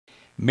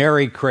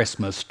Merry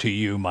Christmas to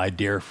you, my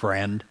dear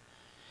friend.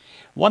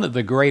 One of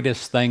the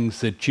greatest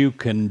things that you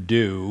can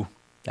do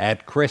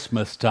at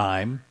Christmas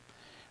time,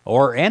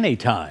 or any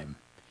time,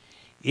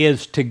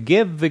 is to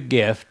give the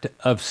gift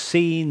of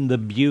seeing the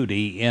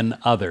beauty in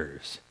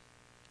others.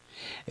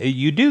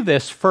 You do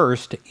this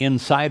first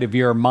inside of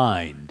your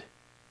mind.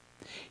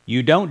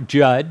 You don't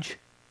judge,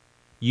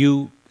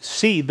 you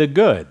see the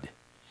good,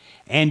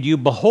 and you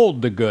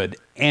behold the good,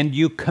 and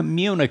you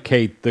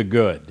communicate the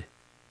good.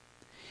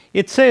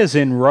 It says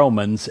in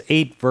Romans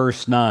 8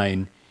 verse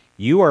 9,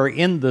 "You are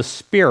in the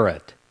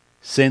Spirit,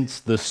 since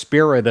the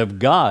Spirit of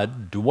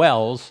God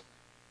dwells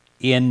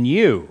in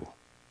you."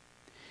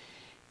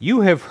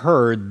 You have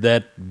heard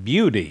that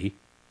beauty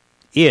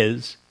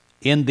is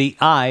in the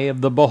eye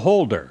of the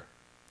beholder.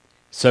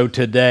 So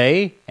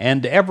today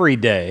and every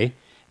day,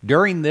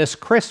 during this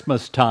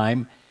Christmas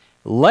time,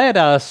 let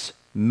us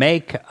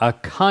make a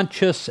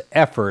conscious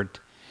effort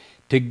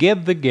to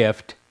give the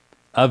gift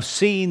of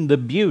seeing the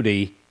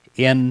beauty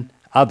in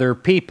other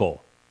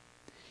people.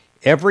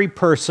 Every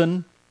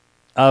person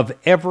of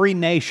every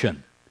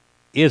nation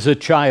is a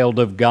child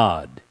of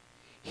God,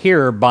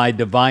 here by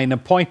divine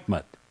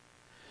appointment.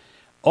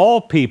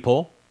 All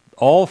people,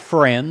 all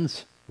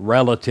friends,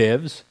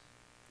 relatives,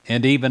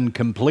 and even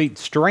complete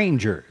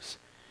strangers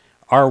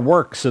are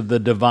works of the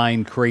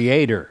divine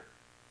Creator.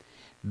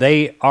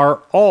 They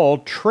are all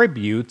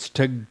tributes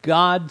to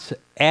God's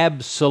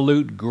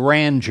absolute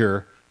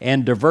grandeur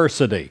and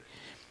diversity,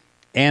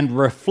 and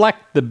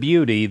reflect the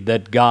beauty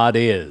that God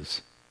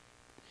is.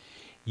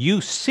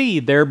 You see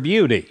their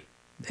beauty,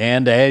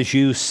 and as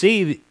you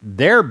see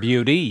their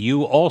beauty,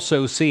 you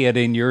also see it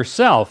in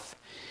yourself.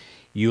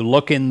 You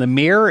look in the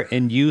mirror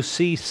and you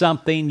see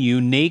something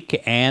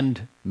unique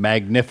and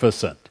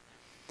magnificent.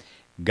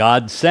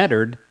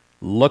 God-centered,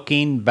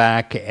 looking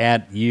back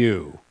at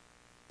you.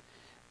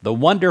 The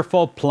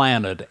wonderful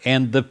planet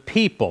and the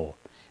people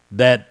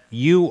that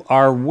you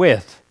are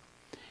with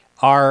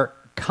are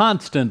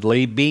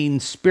constantly being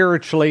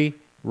spiritually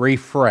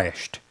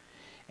refreshed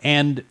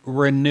and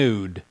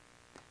renewed.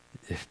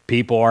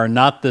 People are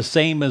not the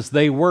same as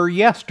they were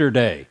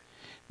yesterday.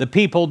 The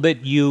people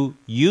that you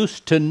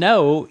used to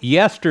know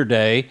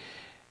yesterday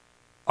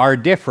are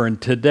different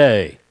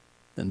today,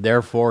 and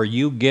therefore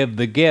you give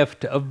the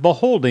gift of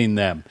beholding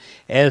them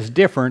as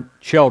different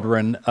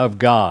children of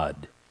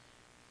God.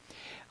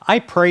 I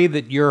pray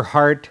that your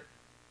heart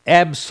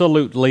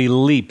absolutely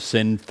leaps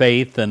in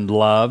faith and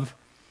love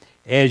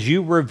as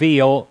you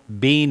reveal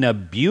being a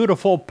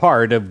beautiful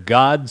part of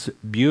God's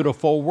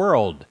beautiful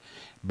world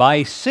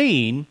by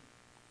seeing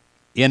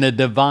in a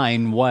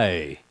divine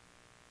way.